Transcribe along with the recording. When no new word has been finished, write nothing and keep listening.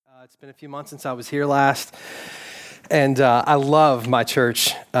It's been a few months since I was here last, and I love my church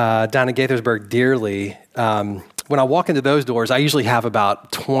down in Gaithersburg dearly. When I walk into those doors, I usually have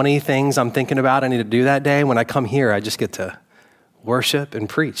about 20 things I'm thinking about I need to do that day. When I come here, I just get to worship and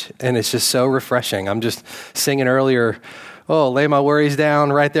preach, and it's just so refreshing. I'm just singing earlier, lay my worries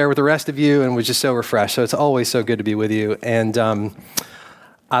down right there with the rest of you, and was just so refreshed. So it's always so good to be with you. And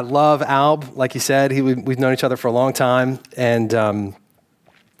I love Alb, like you said. We've known each other for a long time, and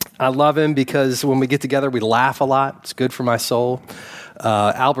I love him because when we get together, we laugh a lot. It's good for my soul.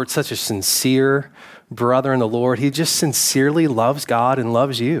 Albert's such a sincere brother in the Lord. He just sincerely loves God and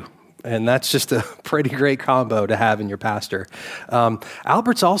loves you. And that's just a pretty great combo to have in your pastor.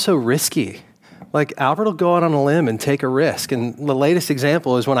 Albert's also risky. Like, Albert will go out on a limb and take a risk. And the latest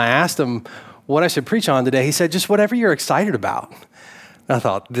example is when I asked him what I should preach on today, he said, just whatever you're excited about. I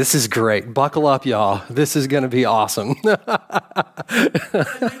thought, this is great. Buckle up, y'all. This is going to be awesome. He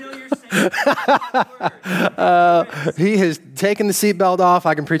has taken the seatbelt off.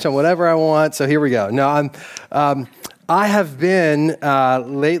 I can preach on whatever I want. So here we go. No, I have been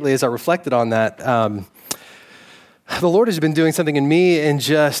lately, as I reflected on that, the Lord has been doing something in me and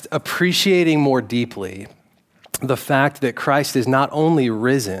just appreciating more deeply the fact that Christ is not only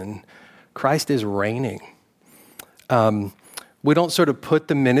risen, Christ is reigning. We don't sort of put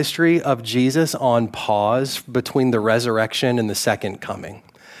the ministry of Jesus on pause between the resurrection and the second coming.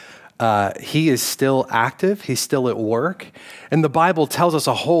 He is still active. He's still at work. And the Bible tells us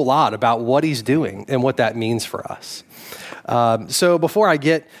a whole lot about what he's doing and what that means for us. So before I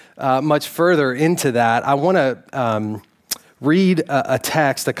get much further into that, I want to read a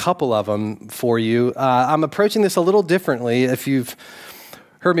text, a couple of them for you. I'm approaching this a little differently. If you've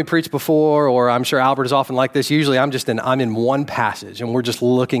heard me preach before, or I'm sure Albert is often like this. Usually I'm in one passage and we're just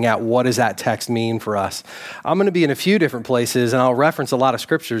looking at what does that text mean for us. I'm going to be in a few different places and I'll reference a lot of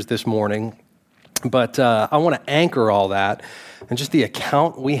scriptures this morning, but I want to anchor all that and just the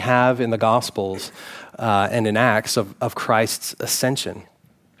account we have in the Gospels and in Acts of Christ's ascension.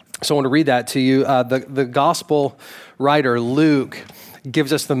 So I want to read that to you. The Gospel writer, Luke,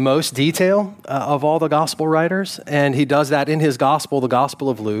 gives us the most detail of all the gospel writers, and he does that in his gospel, the Gospel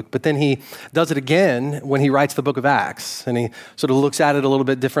of Luke, but then he does it again when he writes the book of Acts, and he sort of looks at it a little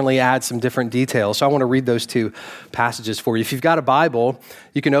bit differently, adds some different details. So I want to read those two passages for you. If you've got a Bible,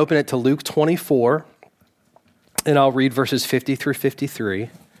 you can open it to Luke 24, and I'll read verses 50 through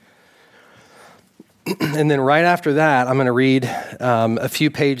 53. And then right after that, I'm going to read a few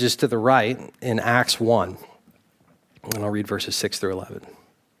pages to the right in Acts 1. And I'll read verses 6 through 11.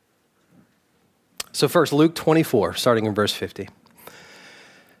 So first, Luke 24, starting in verse 50.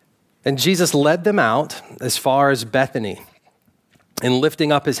 And Jesus led them out as far as Bethany, and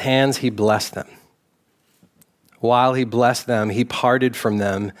lifting up his hands, he blessed them. While he blessed them, he parted from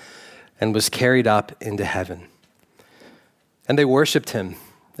them and was carried up into heaven. And they worshiped him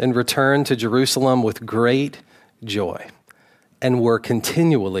and returned to Jerusalem with great joy and were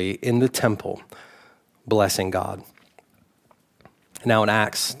continually in the temple blessing God. Now in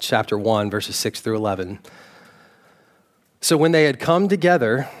Acts chapter 1, verses 6 through 11. So when they had come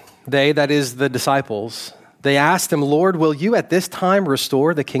together, they, that is the disciples, they asked him, Lord, will you at this time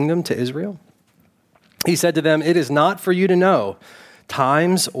restore the kingdom to Israel? He said to them, it is not for you to know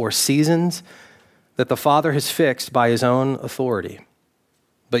times or seasons that the Father has fixed by his own authority.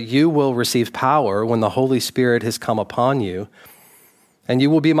 But you will receive power when the Holy Spirit has come upon you, and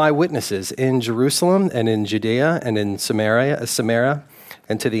you will be my witnesses in Jerusalem and in Judea and in Samaria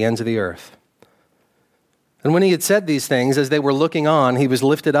and to the ends of the earth. And when he had said these things, as they were looking on, he was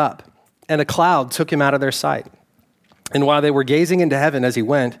lifted up, and a cloud took him out of their sight. And while they were gazing into heaven as he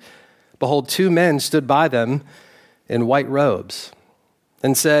went, behold, two men stood by them in white robes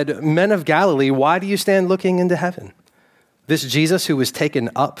and said, Men of Galilee, why do you stand looking into heaven? This Jesus who was taken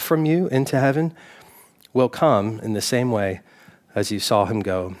up from you into heaven will come in the same way as you saw him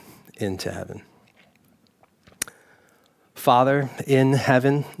go into heaven. Father in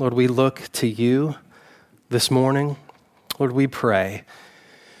heaven, Lord, we look to you this morning. Lord, we pray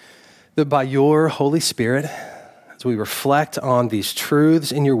that by your Holy Spirit, as we reflect on these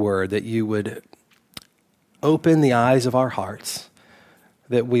truths in your word, that you would open the eyes of our hearts,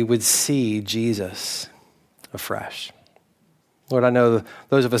 that we would see Jesus afresh. Lord, I know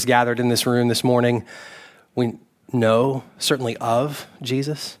those of us gathered in this room this morning, we know certainly of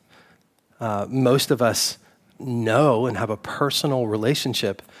Jesus. Most of us know and have a personal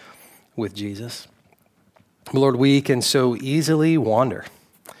relationship with Jesus. Lord, we can so easily wander,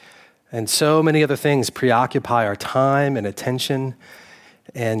 and so many other things preoccupy our time and attention.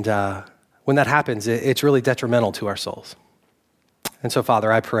 And when that happens, it's really detrimental to our souls. And so,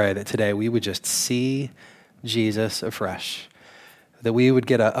 Father, I pray that today we would just see Jesus afresh, that we would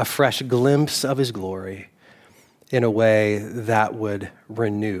get a fresh glimpse of his glory in a way that would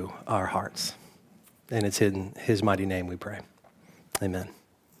renew our hearts. And it's in his mighty name we pray. Amen.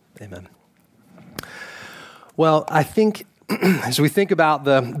 Amen. Well, I think as we think about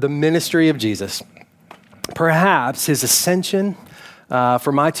the ministry of Jesus, perhaps his ascension,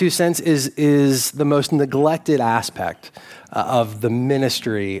 for my 2 cents, is the most neglected aspect of the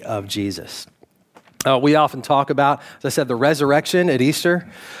ministry of Jesus. We often talk about, as I said, the resurrection at Easter,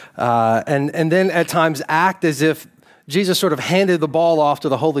 and then at times act as if Jesus sort of handed the ball off to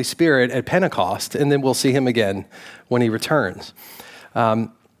the Holy Spirit at Pentecost, and then we'll see him again when he returns.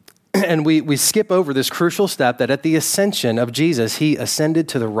 And we skip over this crucial step that at the ascension of Jesus, he ascended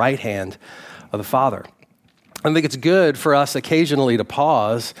to the right hand of the Father. I think it's good for us occasionally to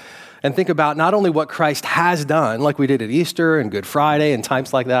pause and think about not only what Christ has done, like we did at Easter and Good Friday and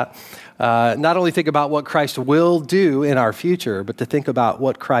times like that, not only think about what Christ will do in our future, but to think about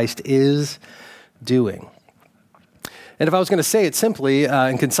what Christ is doing. And if I was going to say it simply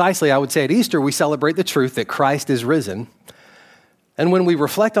and concisely, I would say at Easter, we celebrate the truth that Christ is risen. And when we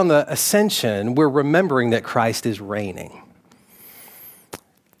reflect on the ascension, we're remembering that Christ is reigning.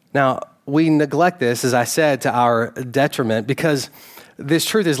 Now, we neglect this, as I said, to our detriment because this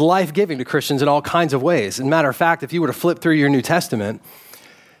truth is life-giving to Christians in all kinds of ways. As a matter of fact, if you were to flip through your New Testament,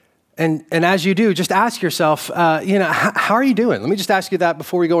 and as you do, just ask yourself, how are you doing? Let me just ask you that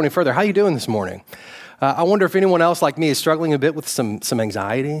before we go any further. How are you doing this morning? I wonder if anyone else like me is struggling a bit with some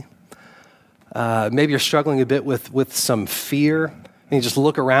anxiety. Maybe you're struggling a bit with some fear. And you just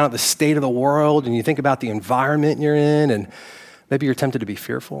look around at the state of the world and you think about the environment you're in, and maybe you're tempted to be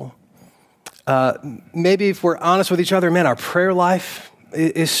fearful. Maybe if we're honest with each other, man, our prayer life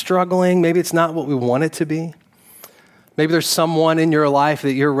is struggling. Maybe it's not what we want it to be. Maybe there's someone in your life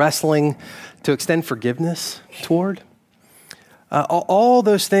that you're wrestling to extend forgiveness toward. All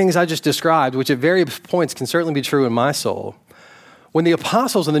those things I just described, which at various points can certainly be true in my soul, when the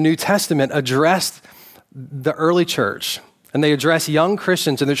apostles in the New Testament addressed the early church, and they address young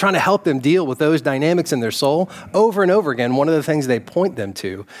Christians, and they're trying to help them deal with those dynamics in their soul, over and over again, one of the things they point them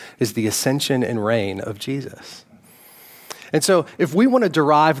to is the ascension and reign of Jesus. And so if we want to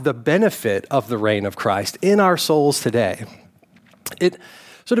derive the benefit of the reign of Christ in our souls today, it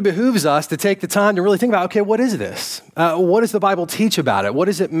sort of behooves us to take the time to really think about, okay, what is this? What does the Bible teach about it? What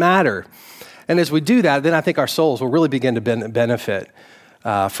does it matter? And as we do that, then I think our souls will really begin to benefit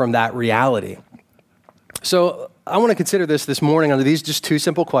from that reality. So I want to consider this morning under these just 2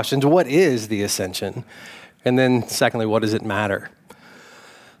 simple questions. What is the ascension? And then secondly, what does it matter?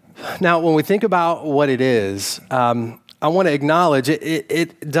 Now, when we think about what it is, I want to acknowledge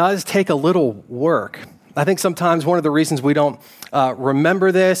it does take a little work. I think sometimes one of the reasons we don't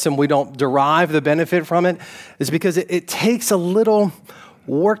remember this and we don't derive the benefit from it is because it takes a little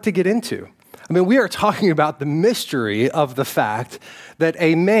work to get into. I mean, we are talking about the mystery of the fact that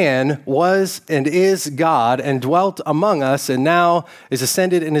a man was and is God and dwelt among us and now is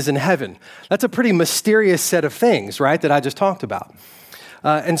ascended and is in heaven. That's a pretty mysterious set of things, right, that I just talked about.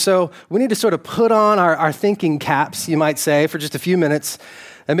 And so we need to sort of put on our thinking caps, you might say, for just a few minutes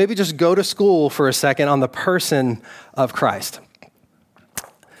and maybe just go to school for a second on the person of Christ.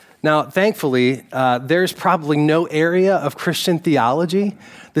 Now, thankfully, there's probably no area of Christian theology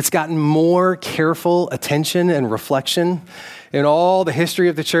that's gotten more careful attention and reflection in all the history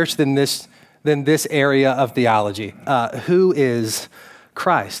of the church than this area of theology. Who is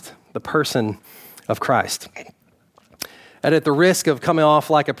Christ, the person of Christ? And at the risk of coming off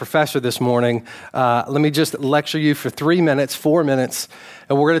like a professor this morning, let me just lecture you for 4 minutes,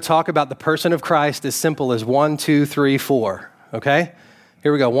 and we're going to talk about the person of Christ as simple as 1, 2, 3, 4, okay?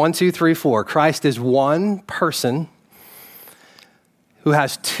 Here we go, 1, 2, 3, 4. Christ is one person who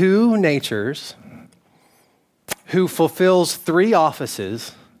has 2 natures, who fulfills 3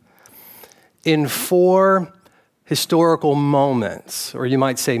 offices in 4 historical moments, or you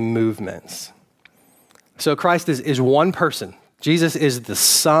might say movements. So Christ is one person. Jesus is the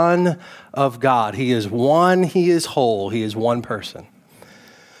Son of God. He is one, he is whole, he is one person.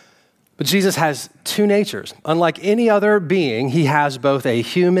 But Jesus has 2 natures. Unlike any other being, he has both a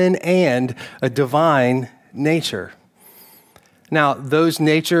human and a divine nature. Now, those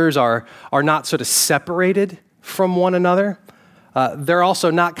natures are not sort of separated from one another. They're also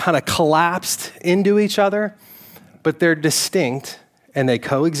not kind of collapsed into each other, but they're distinct and they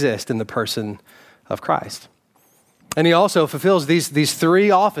coexist in the person of Christ. And he also fulfills these 3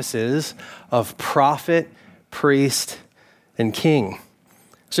 offices of prophet, priest, and king.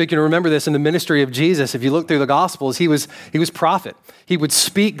 So you can remember this in the ministry of Jesus. If you look through the Gospels, he was prophet. He would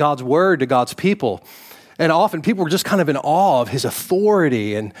speak God's word to God's people. And often people were just kind of in awe of his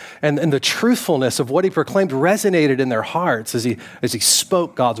authority and the truthfulness of what he proclaimed resonated in their hearts as he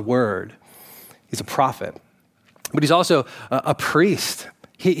spoke God's word. He's a prophet. But he's also a priest.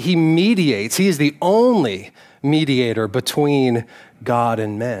 He mediates. He is the only mediator between God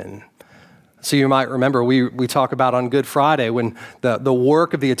and men. So you might remember we talk about on Good Friday when the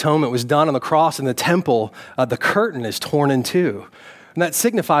work of the atonement was done on the cross in the temple, the curtain is torn in two. And that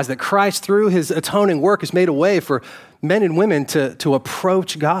signifies that Christ, through his atoning work, has made a way for men and women to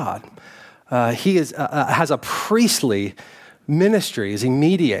approach God. He has a priestly ministry as he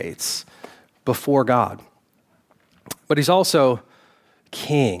mediates before God. But he's also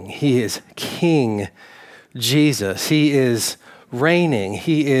king. He is King Jesus. He is reigning.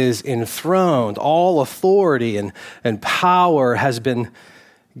 He is enthroned. All authority and power has been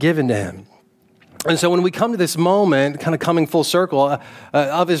given to him. And so when we come to this moment, kind of coming full circle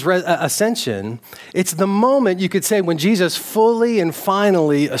of his ascension, it's the moment, you could say, when Jesus fully and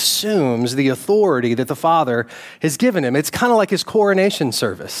finally assumes the authority that the Father has given him. It's kind of like his coronation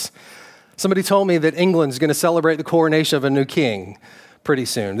service. Somebody told me that England's going to celebrate the coronation of a new king pretty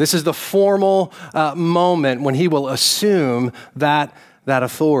soon. This is the formal moment when he will assume that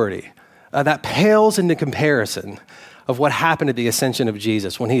authority. That pales into comparison of what happened at the ascension of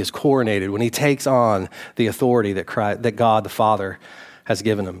Jesus when he is coronated, when he takes on the authority that God the Father has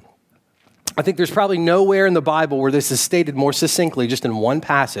given him. I think there's probably nowhere in the Bible where this is stated more succinctly, just in one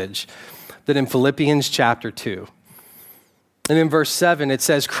passage, than in Philippians chapter 2. And in verse 7, it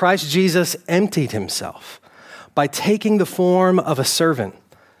says, Christ Jesus emptied himself by taking the form of a servant,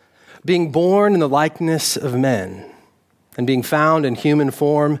 being born in the likeness of men, and being found in human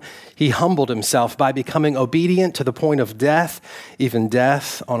form, he humbled himself by becoming obedient to the point of death, even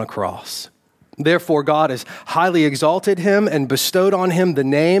death on a cross. Therefore, God has highly exalted him and bestowed on him the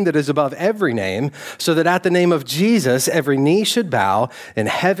name that is above every name, so that at the name of Jesus, every knee should bow in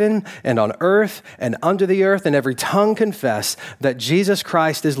heaven and on earth and under the earth, and every tongue confess that Jesus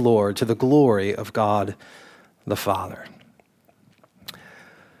Christ is Lord, to the glory of God the Father.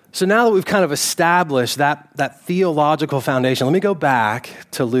 So now that we've kind of established that theological foundation, let me go back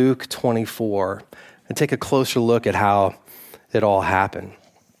to Luke 24 and take a closer look at how it all happened.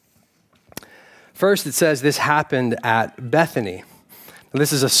 First, it says this happened at Bethany. Now,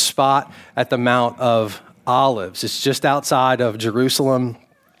 this is a spot at the Mount of Olives. It's just outside of Jerusalem.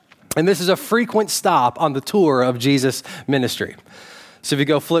 And this is a frequent stop on the tour of Jesus' ministry. So if you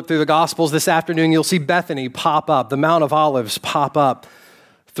go flip through the Gospels this afternoon, you'll see Bethany pop up, the Mount of Olives pop up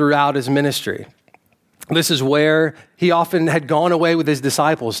throughout his ministry. This is where he often had gone away with his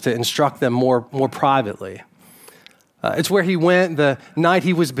disciples to instruct them more privately. It's where he went the night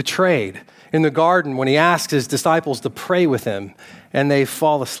he was betrayed in the garden when he asked his disciples to pray with him and they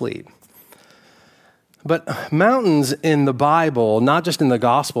fall asleep. But mountains in the Bible, not just in the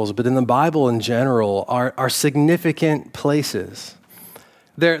Gospels, but in the Bible in general, are significant places.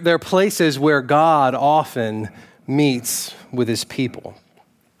 They're places where God often meets with his people.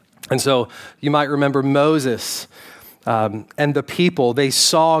 And so you might remember Moses and the people, they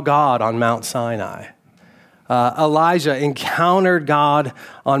saw God on Mount Sinai. Elijah encountered God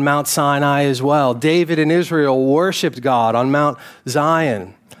on Mount Sinai as well. David and Israel worshiped God on Mount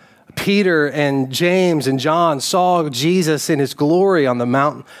Zion. Peter and James and John saw Jesus in his glory on the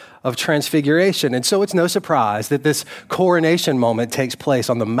Mount of Transfiguration. And so it's no surprise that this coronation moment takes place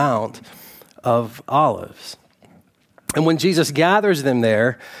on the Mount of Olives. And when Jesus gathers them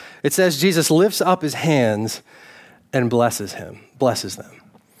there, it says Jesus lifts up his hands and blesses them.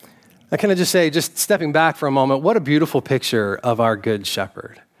 I can I just say, just stepping back for a moment, what a beautiful picture of our good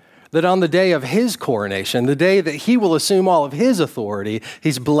shepherd. That on the day of his coronation, the day that he will assume all of his authority,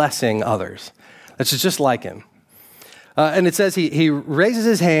 he's blessing others. That's just like him. And it says he raises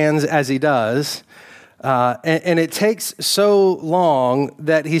his hands as he does, and it takes so long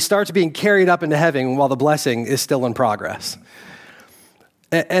that he starts being carried up into heaven while the blessing is still in progress.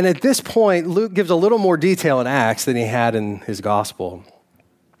 And at this point, Luke gives a little more detail in Acts than he had in his gospel.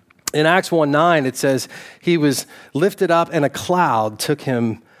 In Acts 1:9, it says, he was lifted up and a cloud took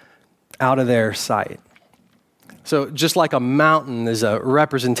him out of their sight. So just like a mountain is a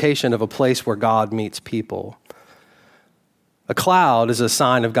representation of a place where God meets people, a cloud is a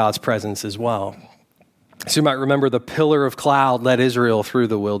sign of God's presence as well. So you might remember the pillar of cloud led Israel through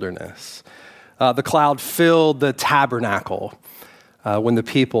the wilderness. The cloud filled the tabernacle when the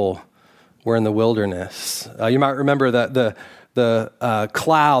people were in the wilderness. You might remember that the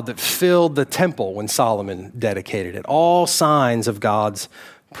cloud that filled the temple when Solomon dedicated it. All signs of God's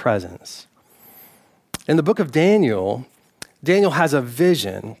presence. In the book of Daniel, Daniel has a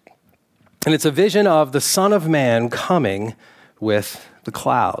vision, and it's a vision of the Son of Man coming with the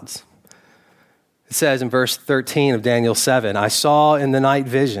clouds. It says in verse 13 of Daniel 7, I saw in the night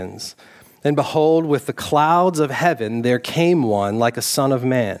visions, and behold, with the clouds of heaven there came one like a son of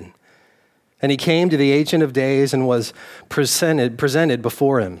man. And he came to the Ancient of Days and was presented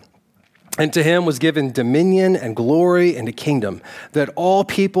before him. And to him was given dominion and glory and a kingdom, that all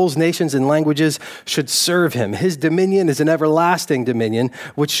peoples, nations, and languages should serve him. His dominion is an everlasting dominion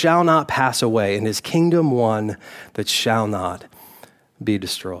which shall not pass away, and his kingdom one that shall not be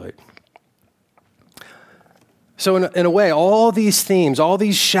destroyed. So in a way, all these themes, all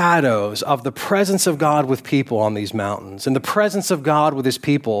these shadows of the presence of God with people on these mountains and the presence of God with his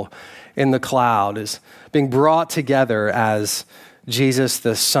people in the cloud is being brought together as Jesus,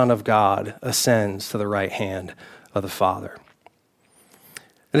 the Son of God, ascends to the right hand of the Father.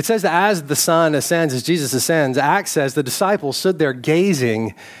 And it says that as the Son ascends, as Jesus ascends, Acts says the disciples stood there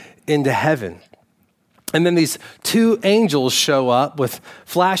gazing into heaven. And then these two angels show up with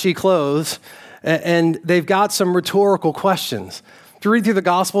flashy clothes, and they've got some rhetorical questions. If you read through the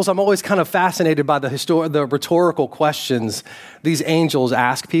Gospels, I'm always kind of fascinated by the rhetorical questions these angels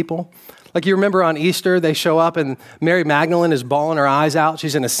ask people. Like you remember on Easter, they show up and Mary Magdalene is bawling her eyes out.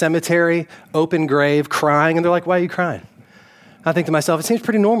 She's in a cemetery, open grave, crying. And they're like, why are you crying? I think to myself, it seems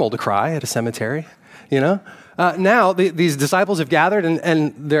pretty normal to cry at a cemetery, you know? Now, these disciples have gathered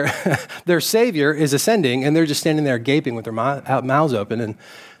and their Savior is ascending, and they're just standing there gaping with their mouths open. And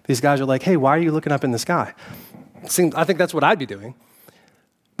these guys are like, hey, why are you looking up in the sky? I think that's what I'd be doing.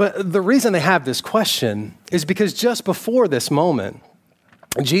 But the reason they have this question is because just before this moment,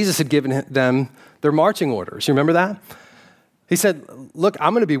 Jesus had given them their marching orders. You remember that? He said, look,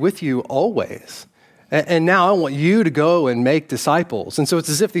 I'm going to be with you always. And now I want you to go and make disciples. And so it's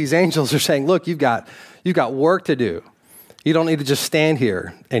as if these angels are saying, look, you've got work to do. You don't need to just stand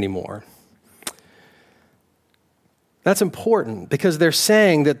here anymore. That's important because they're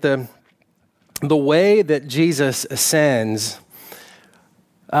saying that the way that Jesus ascends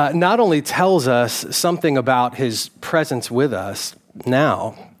not only tells us something about his presence with us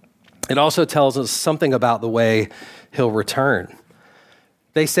now, it also tells us something about the way he'll return.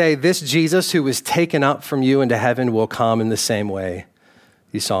 They say, this Jesus who was taken up from you into heaven will come in the same way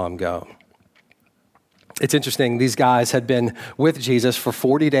you saw him go. It's interesting, these guys had been with Jesus for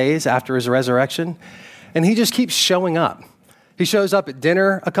 40 days after his resurrection, and he just keeps showing up. He shows up at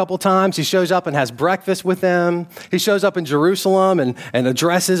dinner a couple times. He shows up and has breakfast with them. He shows up in Jerusalem and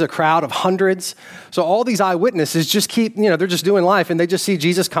addresses a crowd of hundreds. So all these eyewitnesses just keep, they're just doing life, and they just see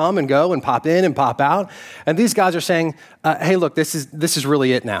Jesus come and go and pop in and pop out. And these guys are saying, hey, look, this is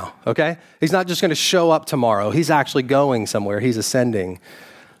really it now, okay? He's not just going to show up tomorrow. He's actually going somewhere. He's ascending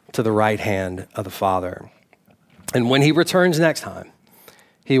to the right hand of the Father. And when he returns next time,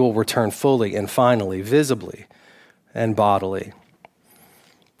 he will return fully and finally, visibly, and bodily.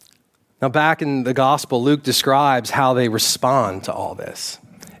 Now, back in the gospel, Luke describes how they respond to all this,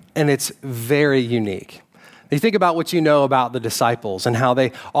 and it's very unique. You think about what you know about the disciples and how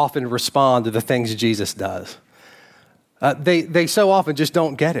they often respond to the things Jesus does. They so often just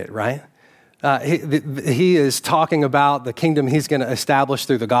don't get it, right? He is talking about the kingdom he's going to establish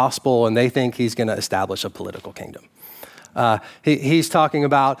through the gospel, and they think he's going to establish a political kingdom. He's talking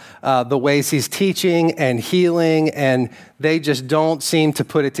about the ways he's teaching and healing, and they just don't seem to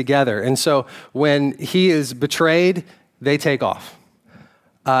put it together. And so when he is betrayed, they take off.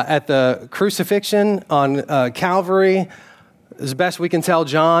 At the crucifixion on Calvary, as best we can tell,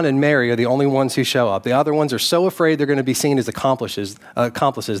 John and Mary are the only ones who show up. The other ones are so afraid they're going to be seen as accomplices.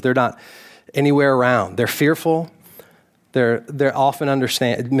 They're not anywhere around. They're fearful. They're often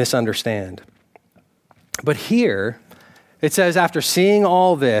misunderstand. But here, it says, after seeing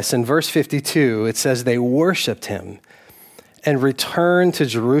all this, in verse 52, it says they worshiped him and returned to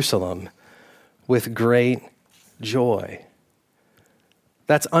Jerusalem with great joy.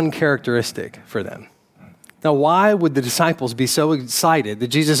 That's uncharacteristic for them. Now, why would the disciples be so excited that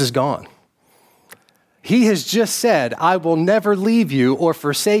Jesus is gone? He has just said, I will never leave you or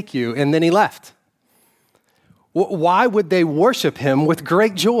forsake you, and then he left. Why would they worship him with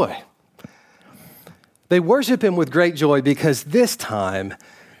great joy? They worship him with great joy because this time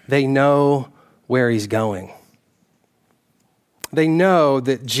they know where he's going. They know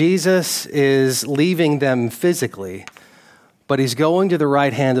that Jesus is leaving them physically, but he's going to the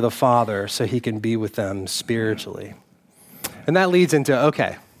right hand of the Father so he can be with them spiritually. And that leads into,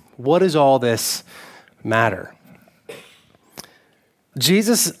 okay, what does all this matter?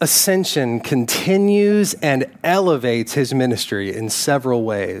 Jesus' ascension continues and elevates his ministry in several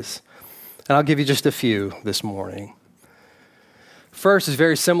ways. And I'll give you just a few this morning. First is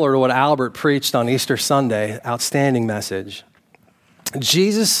very similar to what Albert preached on Easter Sunday, outstanding message.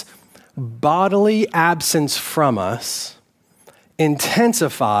 Jesus' bodily absence from us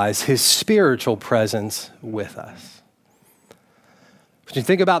intensifies his spiritual presence with us. When you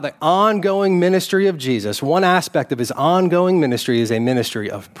think about the ongoing ministry of Jesus, one aspect of his ongoing ministry is a ministry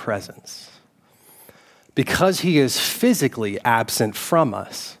of presence. Because he is physically absent from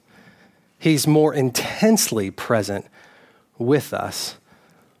us, he's more intensely present with us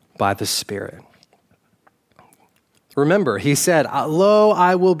by the Spirit. Remember, he said, "Lo,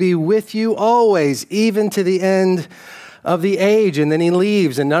 I will be with you always, even to the end of the age." And then he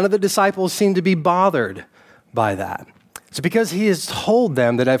leaves, and none of the disciples seem to be bothered by that. It's because he has told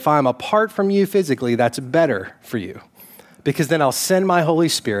them that if I'm apart from you physically, that's better for you. Because then I'll send my Holy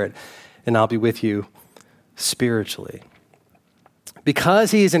Spirit, and I'll be with you spiritually.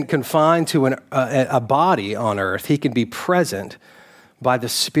 Because he isn't confined to a body on earth, he can be present by the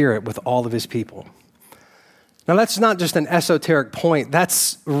Spirit with all of his people. Now, that's not just an esoteric point.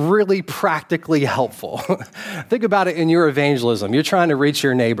 That's really practically helpful. Think about it in your evangelism. You're trying to reach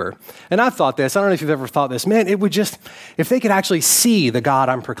your neighbor. And I've thought this. I don't know if you've ever thought this. Man, it would just, if they could actually see the God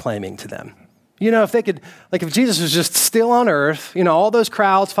I'm proclaiming to them. You know, if they could, like if Jesus was just still on earth, you know, all those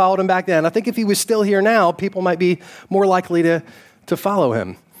crowds followed him back then. I think if he was still here now, people might be more likely to follow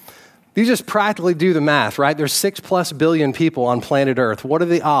him. You just practically do the math, right? There's 6+ billion people on planet Earth. What are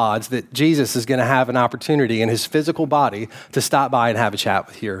the odds that Jesus is going to have an opportunity in his physical body to stop by and have a chat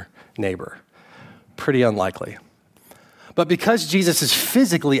with your neighbor? Pretty unlikely. But because Jesus is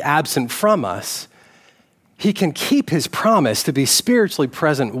physically absent from us, he can keep his promise to be spiritually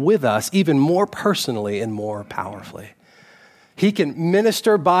present with us even more personally and more powerfully. He can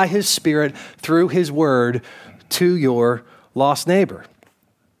minister by his Spirit through his word to your lost neighbor.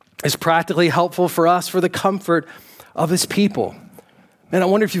 It's practically helpful for us for the comfort of his people. Man, I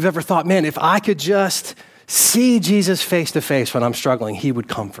wonder if you've ever thought, man, if I could just see Jesus face to face when I'm struggling, he would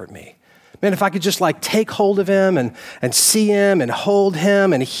comfort me. Man, if I could just like take hold of him and see him and hold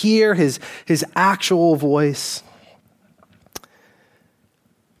him and hear his actual voice.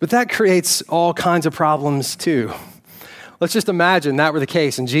 But that creates all kinds of problems too. Let's just imagine that were the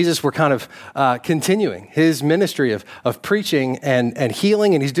case and Jesus were kind of continuing his ministry of preaching and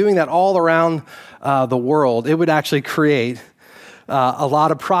healing, and he's doing that all around the world. It would actually create a lot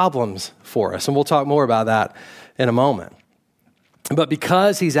of problems for us, and we'll talk more about that in a moment. But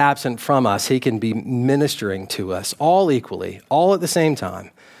because he's absent from us, he can be ministering to us all equally, all at the same time,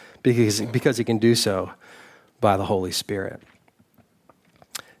 because he can do so by the Holy Spirit.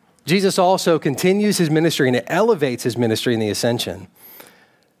 Jesus also continues his ministry and it elevates his ministry in the ascension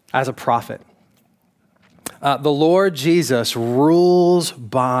as a prophet. The Lord Jesus rules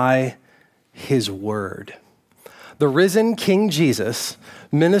by his word. The risen King Jesus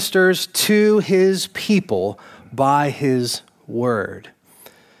ministers to his people by his word.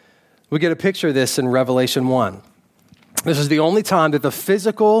 We get a picture of this in Revelation 1. This is the only time that the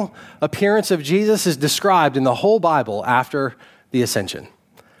physical appearance of Jesus is described in the whole Bible after the ascension.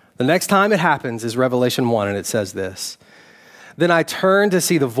 The next time it happens is Revelation 1, and it says this: "Then I turned to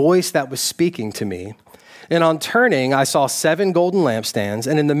see the voice that was speaking to me, and on turning I saw 7 golden lampstands,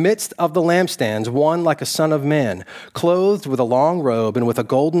 and in the midst of the lampstands one like a son of man, clothed with a long robe and with a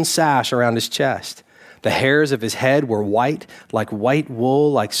golden sash around his chest. The hairs of his head were white, like white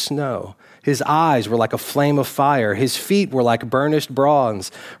wool, like snow. His eyes were like a flame of fire. His feet were like burnished bronze,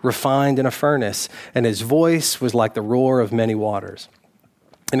 refined in a furnace, and his voice was like the roar of many waters.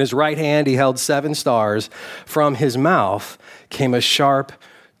 In his right hand he held 7 stars. From his mouth came a sharp,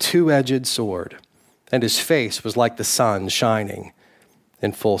 2-edged sword, and his face was like the sun shining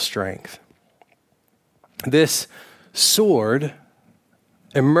in full strength." This sword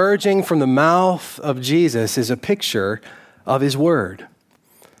emerging from the mouth of Jesus is a picture of his word.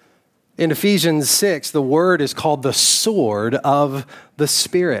 In Ephesians 6, the word is called the sword of the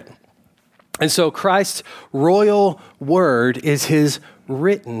Spirit. And so Christ's royal word is his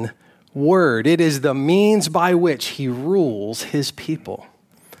written word. It is the means by which he rules his people.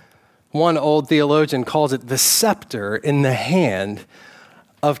 One old theologian calls it the scepter in the hand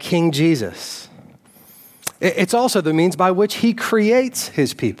of King Jesus. It's also the means by which he creates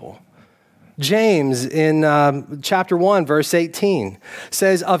his people. James in chapter 1, verse 18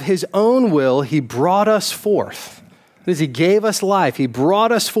 says, "Of his own will he brought us forth." That is, he gave us life. He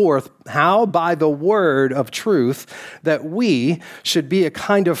brought us forth. How? By the word of truth, that we should be a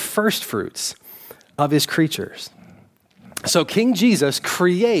kind of first fruits of his creatures. So King Jesus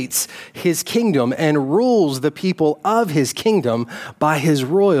creates his kingdom and rules the people of his kingdom by his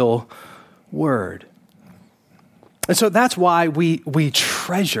royal word. And so that's why we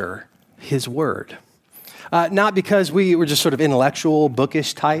treasure his word. Not because we were just sort of intellectual,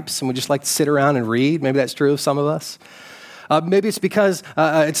 bookish types and we just like to sit around and read. Maybe that's true of some of us. Maybe it's because,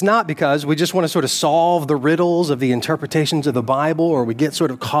 it's not because we just want to sort of solve the riddles of the interpretations of the Bible, or we get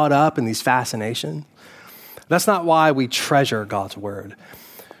sort of caught up in these fascinations. That's not why we treasure God's word.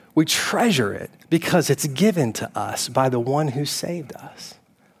 We treasure it because it's given to us by the one who saved us.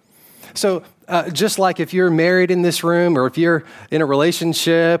 So just like if you're married in this room, or if you're in a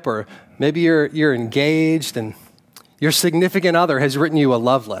relationship, or maybe you're engaged and your significant other has written you a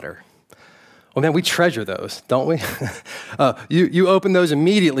love letter. Well, man, we treasure those, don't we? You open those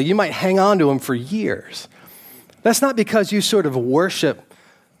immediately. You might hang on to them for years. That's not because you sort of worship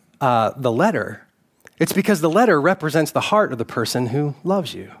the letter. It's because the letter represents the heart of the person who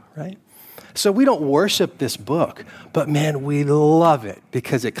loves you, right? So we don't worship this book, but man, we love it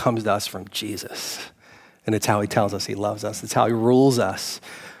because it comes to us from Jesus. And it's how he tells us he loves us. It's how he rules us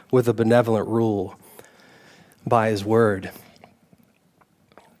with a benevolent rule by his word.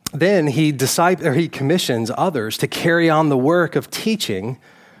 Then he commissions others to carry on the work of teaching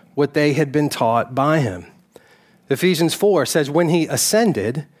what they had been taught by him. Ephesians 4 says, when he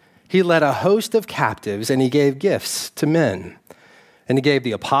ascended, he led a host of captives and he gave gifts to men. And he gave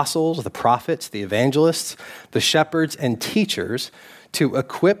the apostles, the prophets, the evangelists, the shepherds, and teachers to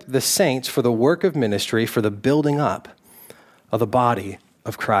equip the saints for the work of ministry, for the building up of the body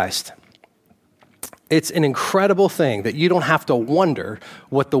of Christ. It's an incredible thing that you don't have to wonder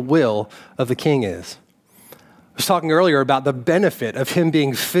what the will of the king is. I was talking earlier about the benefit of him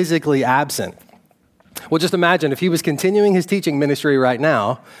being physically absent. Well, just imagine if he was continuing his teaching ministry right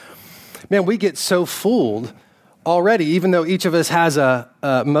now. Man, we get so fooled already, even though each of us has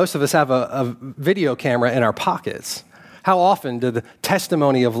most of us have a video camera in our pockets. How often do the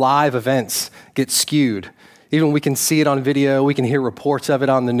testimony of live events get skewed? Even we can see it on video, we can hear reports of it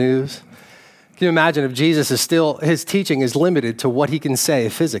on the news. Can you imagine if Jesus his teaching is limited to what he can say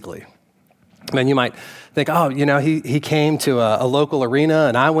physically? I mean, you might think, oh, he came to a local arena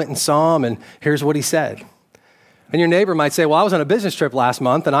and I went and saw him and here's what he said. And your neighbor might say, well, I was on a business trip last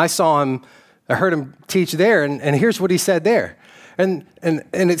month and I heard him teach there and here's what he said there. And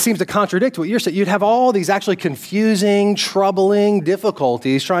it seems to contradict what you're saying. You'd have all these actually confusing, troubling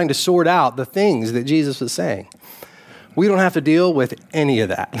difficulties trying to sort out the things that Jesus was saying. We don't have to deal with any of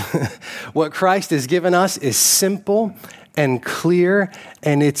that. What Christ has given us is simple and clear,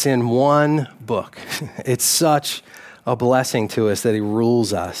 and it's in one book. It's such a blessing to us that he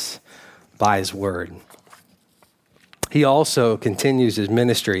rules us by his word. He also continues his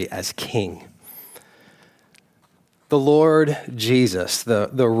ministry as king. The Lord Jesus, the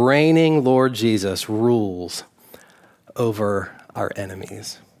reigning Lord Jesus, rules over our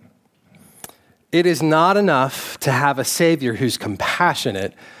enemies. It is not enough to have a Savior who's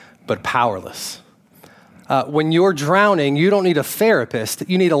compassionate but powerless. When you're drowning, you don't need a therapist,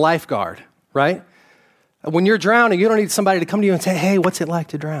 you need a lifeguard, right? When you're drowning, you don't need somebody to come to you and say, hey, what's it like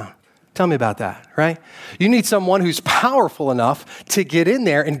to drown? Tell me about that, right? You need someone who's powerful enough to get in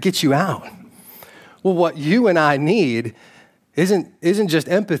there and get you out. Well, what you and I need isn't just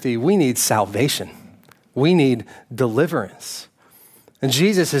empathy. We need salvation. We need deliverance. And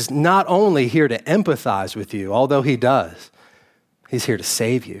Jesus is not only here to empathize with you, although he does, he's here to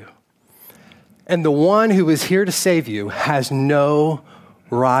save you. And the one who is here to save you has no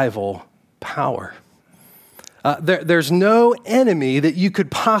rival power. There's no enemy that you could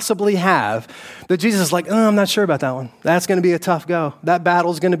possibly have that Jesus is like, I'm not sure about that one. That's going to be a tough go. That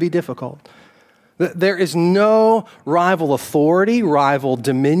battle's going to be difficult. There is no rival authority, rival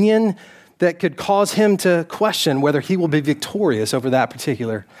dominion that could cause him to question whether he will be victorious over that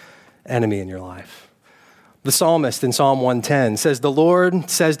particular enemy in your life. The psalmist in Psalm 110 says, the Lord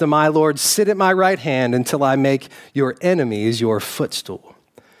says to my Lord, sit at my right hand until I make your enemies your footstool.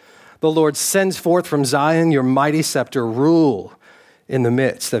 The Lord sends forth from Zion your mighty scepter, rule in the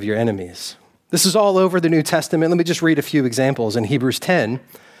midst of your enemies. This is all over the New Testament. Let me just read a few examples. In Hebrews 10,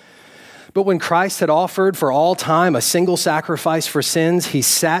 but when Christ had offered for all time a single sacrifice for sins, he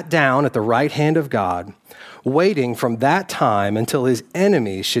sat down at the right hand of God, waiting from that time until his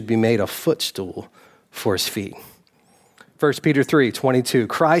enemies should be made a footstool for his feet. 1 Peter 3:22,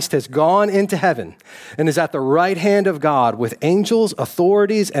 Christ has gone into heaven and is at the right hand of God with angels,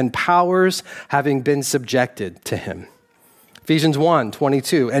 authorities, and powers having been subjected to him. Ephesians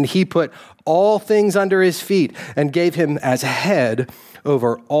 1:22, and he put all things under his feet and gave him as head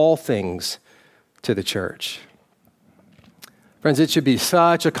over all things to the church. Friends, it should be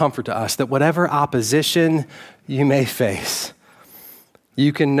such a comfort to us that whatever opposition you may face,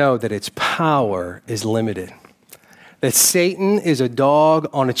 you can know that its power is limited, that Satan is a dog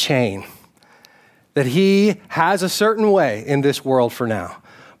on a chain, that he has a certain way in this world for now,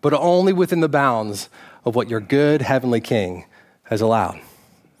 but only within the bounds of what your good heavenly King has allowed.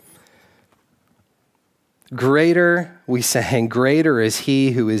 Greater, we sang, greater is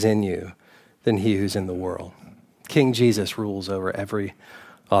he who is in you than he who's in the world. King Jesus rules over every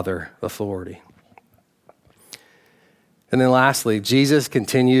other authority. And then lastly, Jesus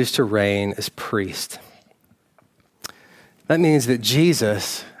continues to reign as priest. That means that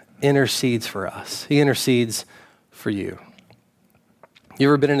Jesus intercedes for us. He intercedes for you. You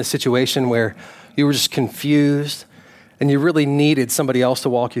ever been in a situation where you were just confused and you really needed somebody else to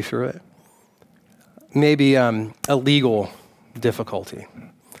walk you through it? Maybe a legal difficulty.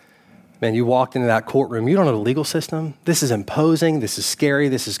 Man, you walked into that courtroom, you don't know the legal system. This is imposing, this is scary,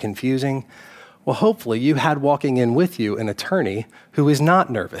 this is confusing. Well, hopefully you had walking in with you an attorney who is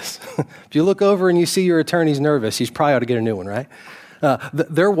not nervous. If you look over and you see your attorney's nervous, he's probably ought to get a new one, right?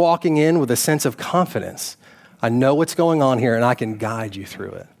 They're walking in with a sense of confidence. I know what's going on here and I can guide you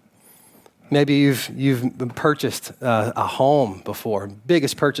through it. Maybe you've purchased a home before,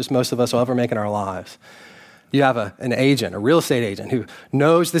 biggest purchase most of us will ever make in our lives. You have an agent, a real estate agent who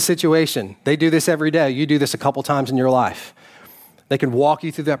knows the situation. They do this every day. You do this a couple times in your life. They can walk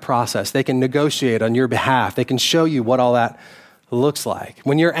you through that process. They can negotiate on your behalf. They can show you what all that looks like.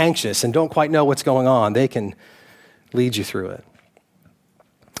 When you're anxious and don't quite know what's going on, they can lead you through it.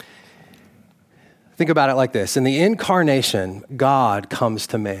 Think about it like this. In the incarnation, God comes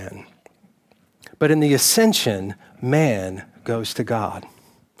to man. But in the ascension, man goes to God.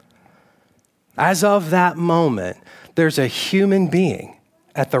 As of that moment, there's a human being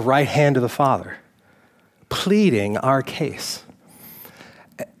at the right hand of the Father, pleading our case.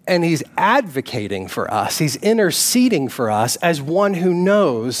 And he's advocating for us. He's interceding for us as one who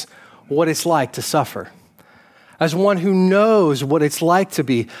knows what it's like to suffer, as one who knows what it's like to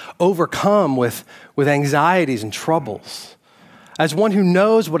be overcome with anxieties and troubles, as one who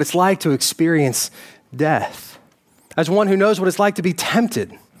knows what it's like to experience death, as one who knows what it's like to be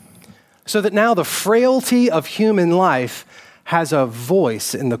tempted, so that now the frailty of human life has a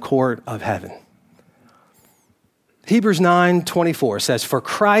voice in the court of heaven. Hebrews 9:24 says, "For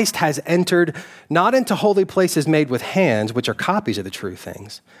Christ has entered not into holy places made with hands, which are copies of the true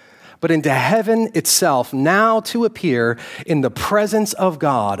things, but into heaven itself, now to appear in the presence of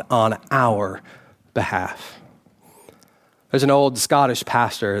God on our behalf." There's an old Scottish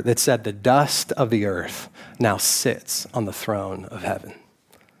pastor that said, "The dust of the earth now sits on the throne of heaven."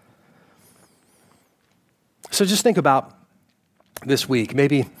 So just think about this week.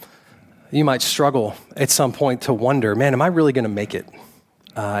 Maybe you might struggle at some point to wonder, man, am I really going to make it?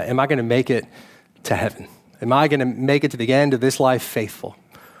 Am I going to make it to heaven? Am I going to make it to the end of this life faithful?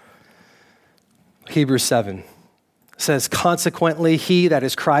 Hebrews 7 says, "Consequently, he, that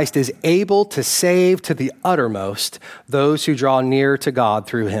is Christ, is able to save to the uttermost those who draw near to God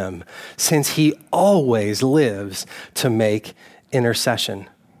through him, since he always lives to make intercession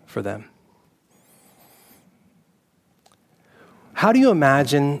for them." How do you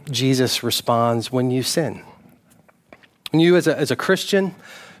imagine Jesus responds when you sin? When you as a Christian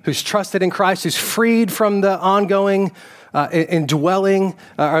who's trusted in Christ, who's freed from the ongoing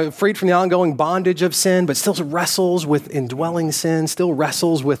freed from the ongoing bondage of sin, but still wrestles with indwelling sin, still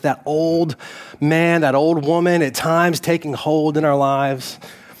wrestles with that old man, that old woman at times taking hold in our lives.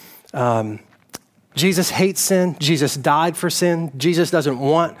 Jesus hates sin. Jesus died for sin. Jesus doesn't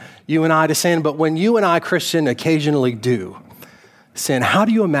want you and I to sin, but when you and I, Christian, occasionally do sin, how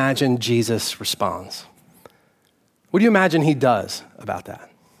do you imagine Jesus responds? What do you imagine he does about that?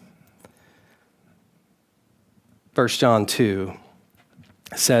 1 John 2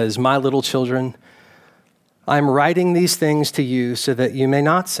 says, "My little children, I am writing these things to you so that you may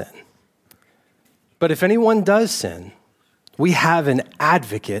not sin. But if anyone does sin, we have an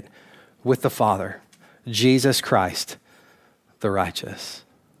advocate with the Father, Jesus Christ, the righteous."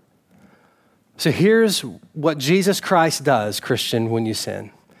 So here's what Jesus Christ does, Christian, when you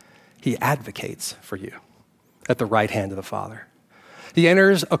sin. He advocates for you at the right hand of the Father. He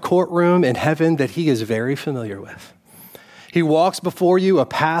enters a courtroom in heaven that he is very familiar with. He walks before you a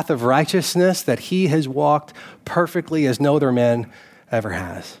path of righteousness that he has walked perfectly as no other man ever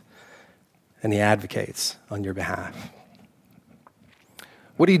has. And he advocates on your behalf.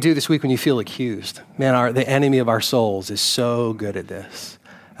 What do you do this week when you feel accused? Man, the enemy of our souls is so good at this,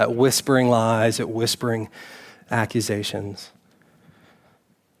 at whispering lies, at whispering accusations.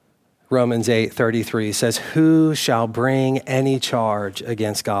 Romans 8:33 says, "Who shall bring any charge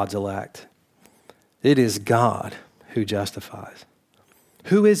against God's elect? It is God who justifies.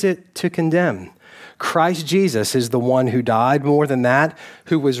 Who is it to condemn? Christ Jesus is the one who died, more than that,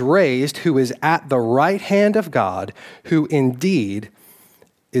 who was raised, who is at the right hand of God, who indeed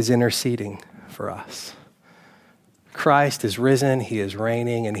is interceding for us." Christ is risen, he is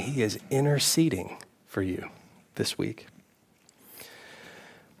reigning, and he is interceding for you this week.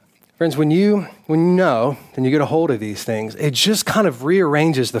 Friends, when you know and you get a hold of these things, it just kind of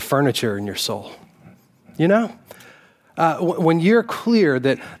rearranges the furniture in your soul. You know? When you're clear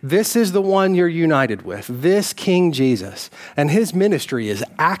that this is the one you're united with, this King Jesus, and his ministry is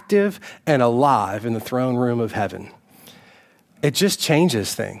active and alive in the throne room of heaven, it just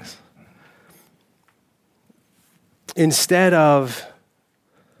changes things. Instead of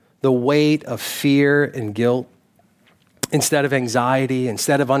the weight of fear and guilt, instead of anxiety,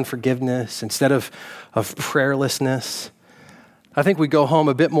 instead of unforgiveness, instead of prayerlessness, I think we go home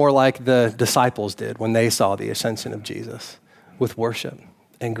a bit more like the disciples did when they saw the ascension of Jesus, with worship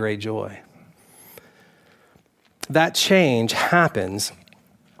and great joy. That change happens,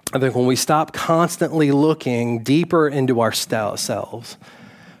 I think, when we stop constantly looking deeper into ourselves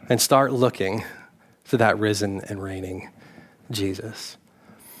and start looking to that risen and reigning Jesus.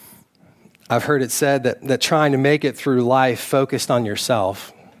 I've heard it said that trying to make it through life focused on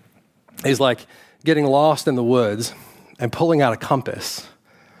yourself is like getting lost in the woods and pulling out a compass.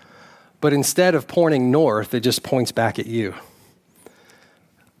 But instead of pointing north, it just points back at you.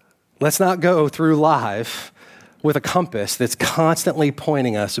 Let's not go through life with a compass that's constantly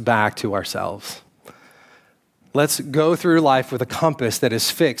pointing us back to ourselves. Let's go through life with a compass that is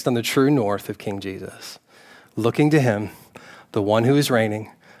fixed on the true north of King Jesus, looking to him, the one who is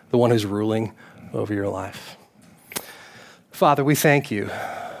reigning, the one who's ruling over your life. Father, we thank you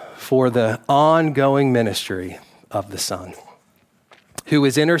for the ongoing ministry of the Son, who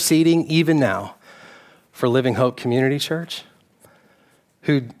is interceding even now for Living Hope Community Church,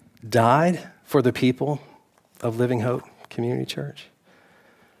 who died for the people of Living Hope Community Church.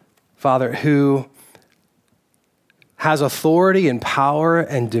 Father, who has authority and power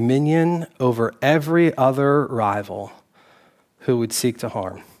and dominion over every other rival who would seek to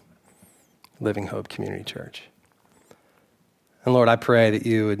harm Living Hope Community Church. And Lord, I pray that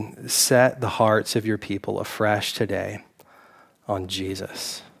you would set the hearts of your people afresh today on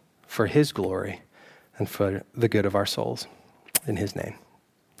Jesus for his glory and for the good of our souls. In his name,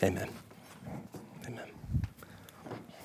 amen.